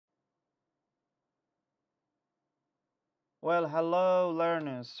Well, hello,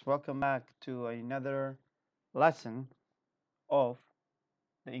 learners. Welcome back to another lesson of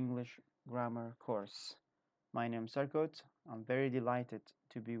the English grammar course. My name is Sarkot. I'm very delighted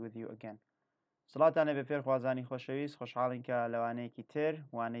to be with you again. سڵاتانە بە پێر خوازانی خۆشەویست خۆشحاڵین کە لەوانەیەکی تر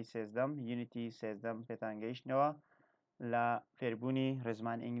وانەی سێزدەم یونیتی سێزدەم پێتان گەیشتنەوە لە فێربوونی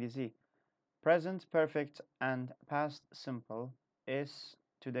ڕێزمان ئینگلیزی. Present perfect and past simple is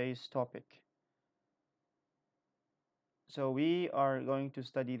today's topic. So we are going to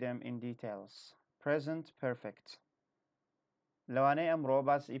study them in details. Present perfect. لەوانەیە ئەمڕۆ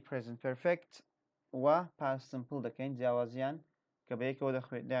باسی present perfect و past simple دەکەین جیاوازیان کە بە یەکەوە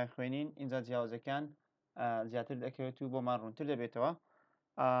داخوێنین اینجا جیاوازەکان زیاتر دەکەوێت و بۆمان ڕوونتر دەبێتەوە.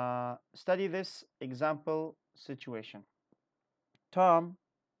 Study this example situation. Tom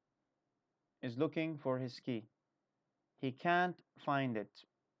is looking for his key. He can't find it.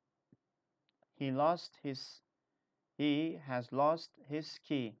 He has lost his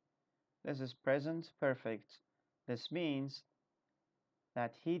key. This is present perfect. This means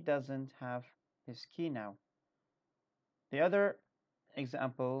that he doesn't have his key now. The other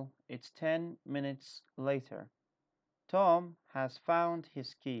example, it's 10 minutes later. Tom has found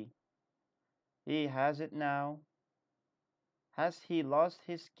his key. He has it now. Has he lost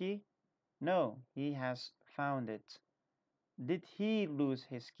his key? No, he has found it. Did he lose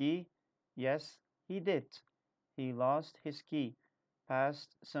his key? Yes, he did. He lost his key.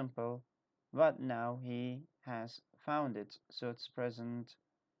 Past simple, but now he has found it. So it's present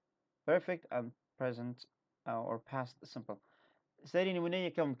perfect and present or past simple. سەیری نمونەی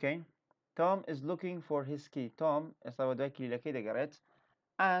یەکەم بکەین. Tom is looking for his key. Tom ئێستا بە دوای کلیلەکەی دەگەڕێت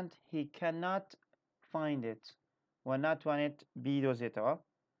and he cannot find it و ناتوانێت بیدۆزێتەوە.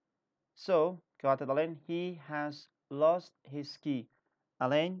 So کەواتە دەڵێن he has lost his key.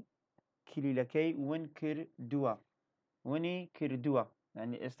 ئەڵێن کلیلەکەی ون کردووە. ونی کردووە.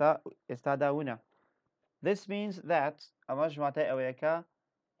 یعنی ئێستادا ونە. This means that ئەمەش واتای ئەوەیەکە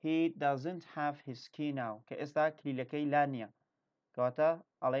he doesn't have his key now کە ئێستا کلیلەکەی لا نییە. کەواتە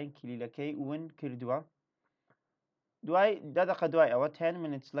ئەڵێن کلیلەکەی ون کردووە. دوای دەدەقە دوای ئەوە 10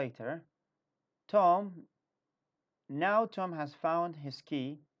 minutes later Tom has found his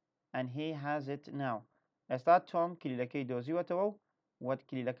key and he has it now. ئێستا Tom کلیلەکەی دۆزیوەتەوە و وەت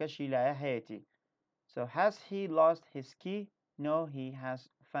کلیلەکەشی لایە هەیەتی. So has he lost his key? No, he has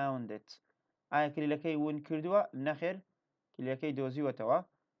found it. ئایا کلیلەکەی ون کردووە؟ نەخێر کلیلەکەی دۆزیوەتەوە.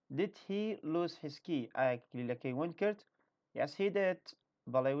 Did he lose his key? ئایا کلیلەکەی ون کرد؟ Yes, he did.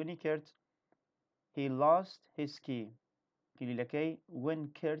 بەڵێ ونی کرد. He lost his key. کلیلەکەی ون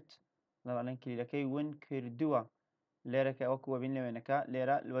کرد. لەڵێن کلیلەکەی ون کردووە. لێرە کە ئەوە بین لە وێنەکە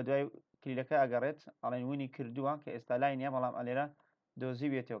لێرە لە دوای کلیلەکە ئەگەڕێت ئەڵێن ونی کردووە کە ئێستا لای نییە بەڵام ئەلێرە دۆزی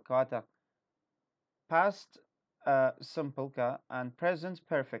بێتەوە. کەواتە past simple کە and present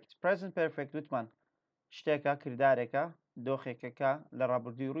perfect. Present perfect وتمان شتێکە کردارێکە دۆخێکەکە لە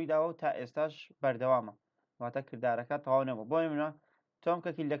ڕابردووی ڕوویداوە و تا ئێستاش بەردەوامە. کەواتە کردارەکە تەواو نەبووە. بۆ منە تۆم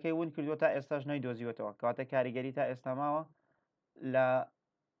کە کلیلەکەی ون کردووە تا ئێستاش نەیدۆزیوەتەوە. کەواتە کاریگەری تا ئێستا ماوە لە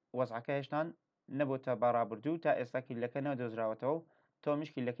وەزعەکە هێشتان نەبووتە بەڕابردوو تا ئێستا کلیلەکە نەدۆزراوەتەوە و تۆمیش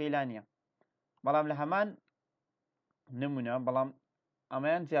کلیلەکەی لا نییە. بەڵام لە هەمان نمونە بەڵام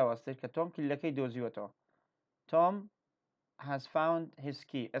ئەمەیان جیاوازتر کە تۆم کلیلەکەی دۆزیوەتەوە. Tom has found his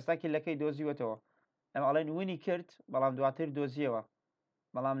key. ئێستا کلیلەکەی دۆزیوەتەوە. ئەمە ئەڵێن ونی کرد بەڵام دواتر دۆزیەوە.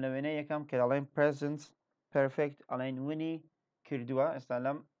 بەڵام لە وێنەی یەکەم کە دەڵێن present perfect ئەڵێن ونی کردووە. ئێستا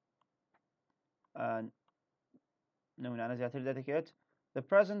لەم نمونانە زیاتر دەدەکەوێت. The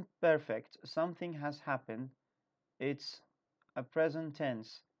present perfect, something has happened. It's a present tense.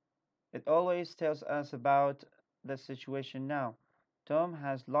 It always tells us about the situation now. Tom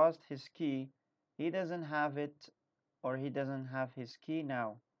has lost his key. He doesn't have it or he doesn't have his key now.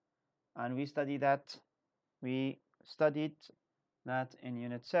 And we studied that in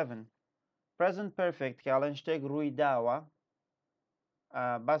Unit 7. Present perfect کە ئەڵێن شتێک ڕووی داوە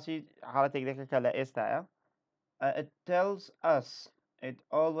باسی حاڵەتێک دەکە کە لە ئێستایە. It tells us. It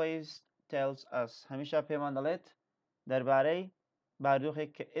always tells us. هەمیشە پێمان دەڵێت دەربارەی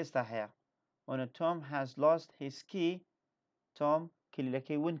باردۆخێک کە ئێستا هەیە. When Tom has lost his key, Tom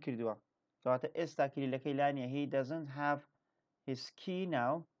کلیلەکەی ون کردووە. کەواتە ئێستا کلیلەکەی لا نییە. He doesn't have his key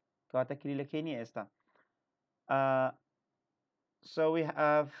now. کەواتە کلیلەکەی نییە ئێستا. So we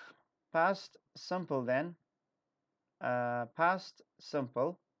have past simple then. Past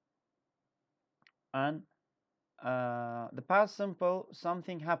simple. And the past simple,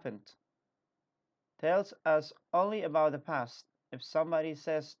 something happened, tells us only about the past. If somebody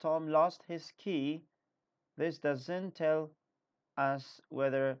says Tom lost his key, this doesn't tell us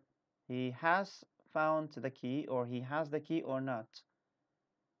whether he has found the key or he has the key or not.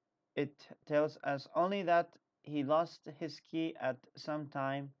 It tells us only that he lost his key at some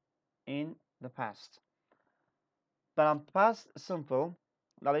time in the past. بەڵام past simple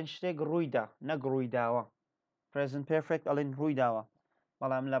دەڵێن شتێک ڕوویدا نەک ڕوویداوە. present perfect ئەڵێن ڕوویداوە.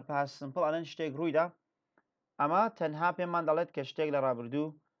 بەڵام لە past simple ئەڵێن شتێک ڕوویدا. ئەمە تەنها پێمان دەڵێت کە شتێک لە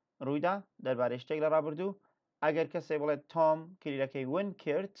ڕابردوو ڕوویدا دەربارەی شتێک لە ڕابردوو. ئەگەر کەسێک بڵێت تۆم کلیلەکەی ون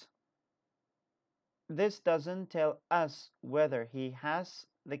کرد، this doesn't tell us whether he has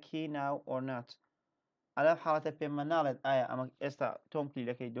the key now or not. ئەلە حاڵەتە پێمان ناڵێت ئایا ئەمە ئێستا تۆم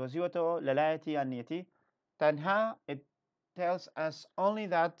کلیلەکەی دۆزیوەتەوە لەلایەتی یان نیەتی. تەنها it tells us only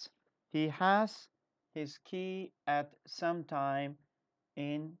that he has his key at some time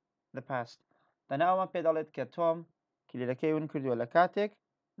in the past. تەنها ئەمە پێ دەڵێت کە تۆم کلیلەکەی ون کردووە لە کاتێک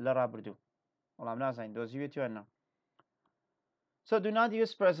لە ڕابردوو. وەڵام نازانین دۆزیوێتی یان نا. So do not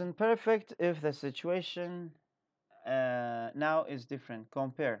use present perfect if the situation now is different.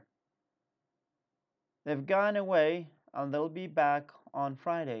 Compare. They've gone away and they'll be back on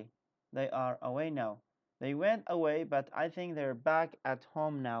Friday. They are away now. They went away, but I think they're back at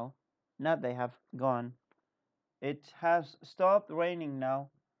home now. Not they have gone. It has stopped raining now,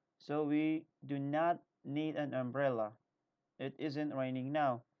 so we do not need an umbrella. It isn't raining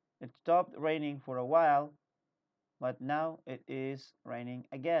now. It stopped raining for a while, but now it is raining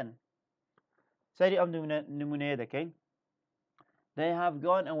again. سەیری ئەم نمونەیە دەکەین. They have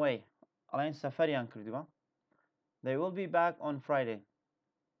gone away. ئەڵێن سەفەریان کردووە. They will be back on Friday.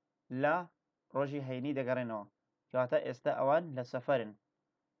 لە ڕۆژی هەینی دەگەڕێنەوە. کاتە ئێستا ئەوان لە سەفەرن.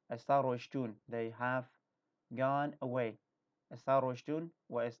 ئێستا ڕۆیشتوون. They have gone away. ئێستا ڕۆیشتوون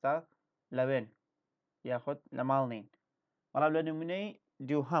و ئێستا لەوێن یاخود لە ماڵ نین. بەڵام لە نمونەی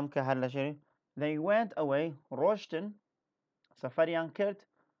دووهەم کە هەر لە ژێری they went away ڕۆشتن سەفەریان کرد.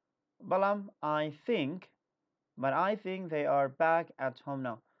 بەڵام I think they are back at home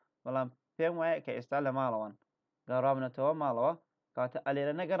now. بەڵام پێم وایە کە ئێستا لە ماڵەوەن. گەڕاونەتەوە ماڵەوە. کاتە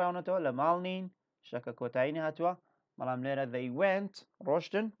ئەلێرە نەگەڕاونەتەوە لە ماڵ نین شەکە کۆتایی هاتووە. بەڵام لێرە they went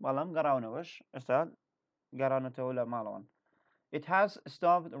ڕۆشتن بەڵام گەڕاونەوەش ئێستا گەڕاونەتەوە لە ماڵەوەن. It has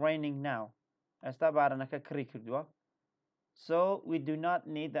stopped raining now. ئێستا بارانەکە کڕی کردووە. So we do not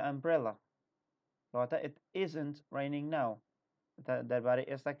need the umbrella. کاتە it isn't raining now. دەربارەی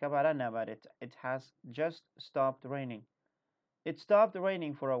ئێستا کە باران نابارێت. It has just stopped raining. It stopped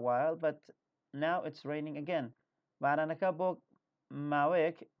raining for a while, but now it's raining again. بارانەکە بۆ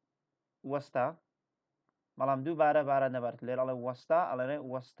ماوەیەک وەستا. بەڵام دووبارە باران نەبارێت. لێرە ئەڵێ وەستا ئەڵێنێ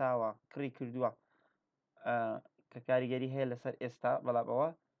وەستاوە کڕی کردووە. کە کاریگەری هەیە لەسەر ئێستا بەڵام ئەوە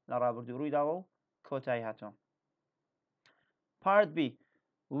لە ڕابردوو ڕوویداوە و کۆتایی هاتووە. Part B.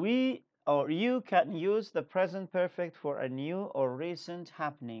 We or you can use the present perfect for a new or recent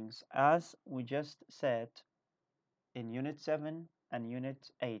happenings, as we just said in Unit 7 and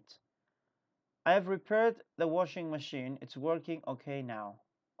Unit 8. I have repaired the washing machine. It's working okay now.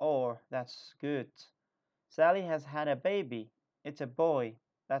 Or, that's good. Sally has had a baby. It's a boy.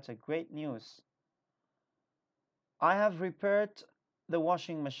 That's a great news. I have repaired the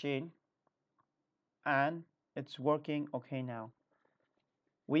washing machine and it's working okay now.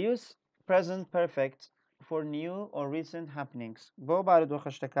 We use present perfect for new or recent happenings. بۆ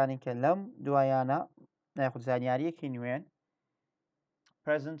بارودۆخە شتەکانی کە لەم دوایانە ناخود زانیاریەکی نوێن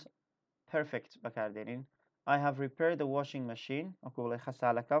present perfect بەکاردێنین. I have repaired the washing machine. وەکو بڵێ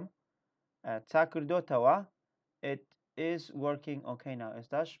خەسالەکەم چاکردۆتەوە. It is working okay now.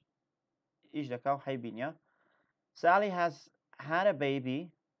 ئێستاش ئیش دەکا و حەیبینە. Sally has had a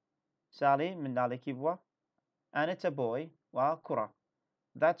baby. Sally منداڵێکی بووە. And it's a boy. و کوڕە.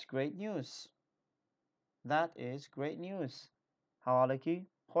 That's great news. That is great news. حواڵێکی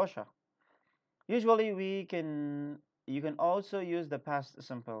خۆشە. Usually you can also use the past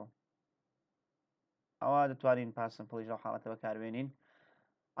simple. ئەوە دەتوانین past simple لەو حاڵەتە بەکاربێنین.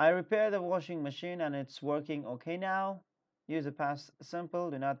 I repaired the washing machine and it's working okay now. Use the past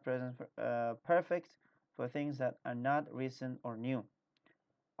simple, do not present perfect for things that are not recent or new.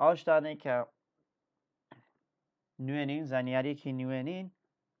 ئەو شتانەی کە نوێنین زانیاریەکی نوێنین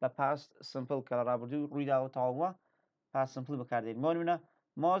بە past simple کە لە ڕابردوو ڕوویداوە تەواوە past simple بەکاردێنین. بۆ نمونە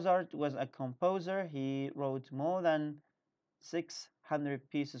Mozart was a composer. He wrote more than 600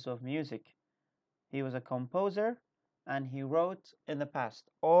 pieces of music. He was a composer and he wrote in the past.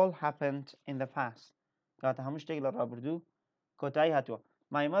 All happened in the past. کاتە هەموو شتێک لە ڕابردوو کۆتایی هاتووە.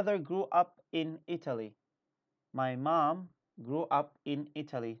 My mother grew up in Italy. My mom grew up in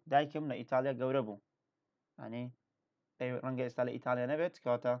Italy. دایکم لە ئیتالیا گەورە بوو. یعنی ڕەنگە ئێستا لە ئیتالیا نەبێت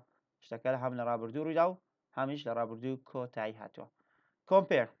کاتە شتەکە هەم لە ڕابردوو ڕوویدا و هەمیش لە ڕابردوو کۆتایی هاتووە.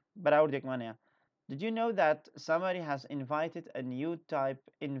 Compare. بەراوردێکمانەیە. Did you know that somebody has invented a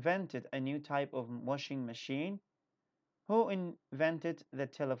new type of washing machine? Who invented the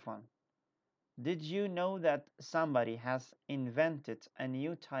telephone? Did you know that somebody has invented a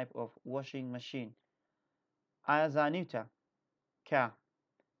new type of washing machine? ئازانیتە کە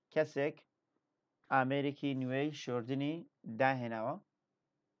کەسێک ئامێرێکی نوێی شۆردنی داهێناوە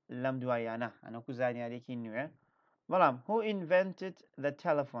لەم دواییانە هەنووکو زانیاریێکی نوێ بەڵام who invented the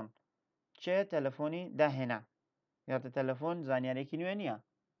telephone چێ تەلەفۆنی داهێنا یاتە تەلەفۆن زانیارێکی نوێ نییە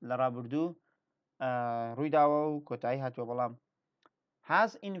لە ڕابردوو ڕوویداوە و کۆتایی هاتووە بەڵام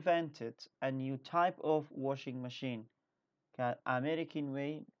has invented a new type of washing machine کە ئامێرێکی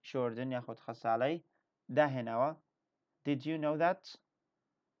نوێی شۆردن یاخۆت خەساڵەی داهێناوە. Did you know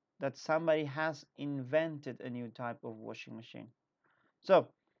that somebody has invented a new type of washing machine? So,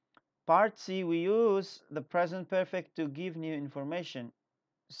 part C, we use the present perfect to give new information.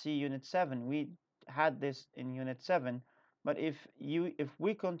 See Unit 7. We had this in Unit 7, but if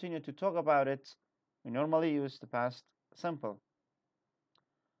we continue to talk about it, we normally use the past simple.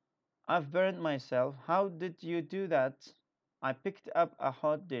 I've burned myself. How did you do that? I picked up a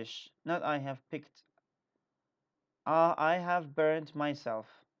hot dish. Not I have picked. I have burned myself.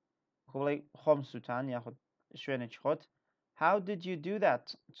 How did you do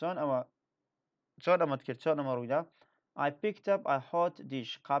that? I picked up a hot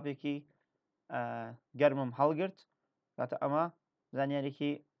dish. قاپێکی گەرمم هەڵگرت کاتە ئەمە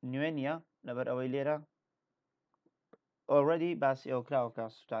زانیارێکی نوێ نییە لەبەر ئەوەی لێرە already باسی ئەو کراوەکە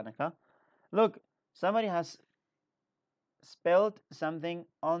سووتانەکە. Look, somebody has spilled something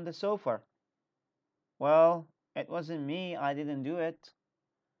on the sofa. Well, it wasn't me. I didn't do it.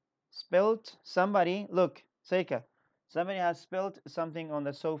 Spilled somebody. Look, Seika. Somebody has spilled something on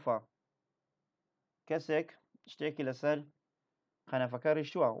the sofa. کەسێک شتێکی لەسەر خەنەفەکە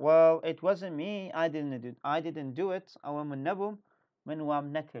ڕیشتووە. Well, it wasn't me. I didn't do it. ئەوە من نەبووم. من وام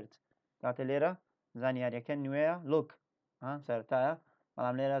نەکرد. کاتە لێرە زانیاریەکە نوێیە. Look. سەرتایە.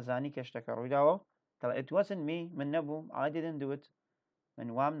 بەڵام لێرە زانی کە شتەکە ڕوویداوە. It wasn't me. من نەبووم. I didn't do it. من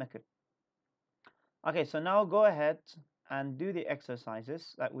وام نەکرد. Okay, so now go ahead and do the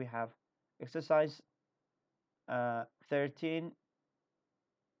exercises that we have. Exercise 13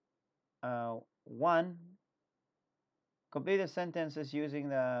 1. Complete the sentences using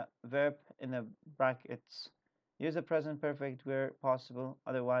the verb in the brackets. Use the present perfect where possible,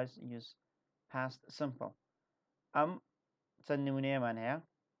 otherwise use past simple. سنمونەیەمان هەیە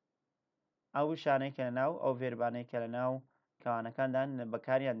ئەو شانەی کە لەناو ئەو ڤێربانەی کە لەناو کەوانەکاندان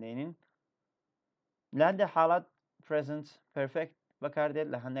بەکاریان دێنین لە هەندێک حاڵات present perfect بەکاردێت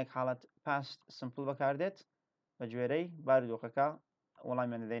لە هەندێک حاڵات past simple بەکاردێت بە گوێرەی بارودۆخەکە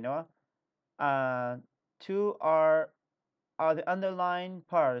وەڵامیان دەدەینەوە. Two are the underlined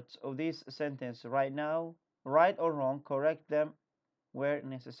parts of this sentence right now. Right or wrong, correct them where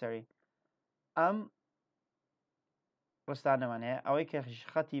necessary. ڕستانەمان هەیە ئەوەی کە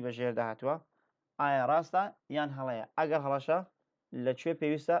خەتی بەژێر داهاتووە ئایا ڕاستە یان هەڵەیە ئەگەر هەڵەشە لەکوێ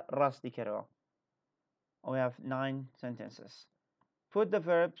پێویستە ڕاستی کەرەوە. We have 9 sentences. Put the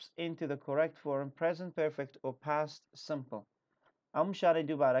verbs into the correct form, present perfect or past simple. ئەم شارەی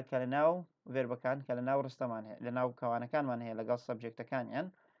دووبارە کە لەناو ڤێربەکان کە لەناو ڕستەمان هەیە لەناو کەوانەکانمان هەیە لەگەڵ سەبجێکتەکانیان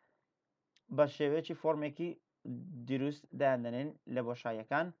بە شێوەیەکی فۆرمێکی دروست دایاندەنێن لە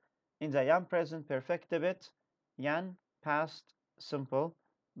بۆشاییەکان اینجا یان present perfect دەبێت یان past simple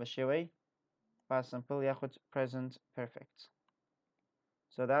بە شێوەی past simple یاخود present perfect.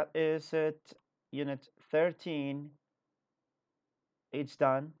 So that is it. Unit 13. It's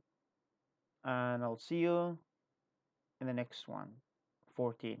done. And I'll see you in the next one.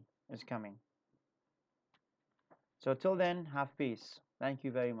 14 is coming. So till then, have peace. Thank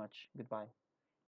you very much. Goodbye.